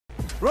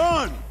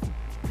Run!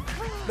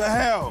 The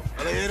hell?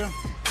 Alligator?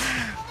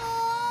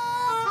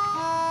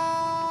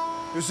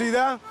 You see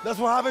that? That's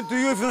what happened to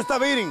you if you don't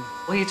stop eating.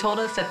 Well, he told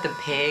us that the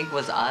pig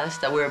was us,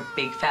 that we're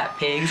big fat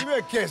pigs. Give me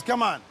a kiss,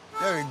 come on.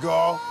 There we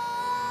go.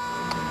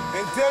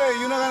 And tell her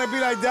you're not gonna be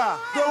like that.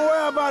 Don't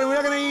worry about it, we're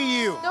not gonna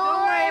eat you.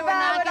 Don't worry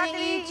about it, we're not gonna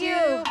eat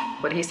you.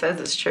 What he says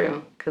is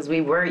true, because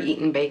we were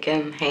eating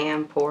bacon,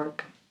 ham,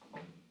 pork,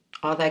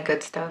 all that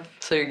good stuff.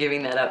 So you're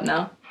giving that up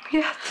now?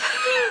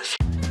 Yes.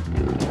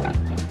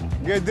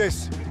 Get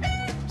this.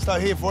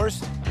 Start here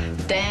first.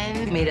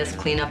 Then he made us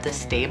clean up the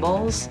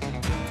stables.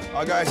 All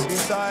right, guys,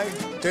 inside.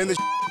 Take the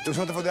do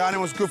something for the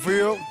animals, good for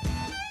you.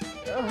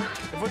 And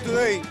for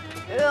today.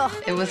 Ugh.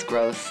 It was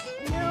gross.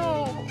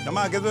 No. Come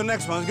on, get to the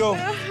next one, let's go.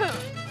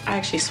 I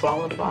actually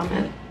swallowed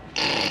vomit.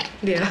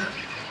 Yeah.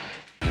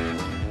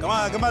 Come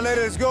on,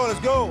 lady, let's go, let's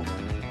go.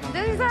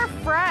 These are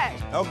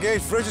fresh. Okay,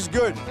 fresh is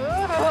good.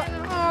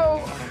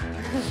 Oh.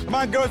 Come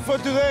on, girls, for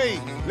today.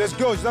 Let's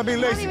go, she's not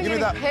being lazy, give me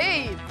that.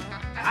 Paid.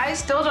 I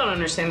still don't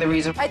understand the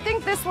reason. I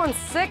think this one's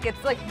sick.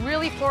 It's like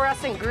really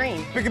fluorescent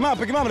green. Pick him up,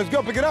 let's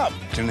go, pick it up.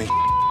 You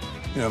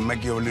know,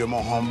 make you a little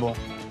more humble.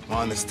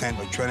 I understand,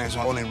 but training is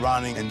only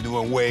running and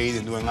doing weight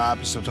and doing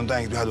abs, so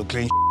sometimes you have to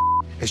clean.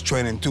 It's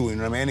training too, you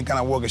know what I mean? Any kind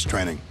of work is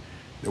training.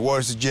 The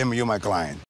worst is gym, you're my client.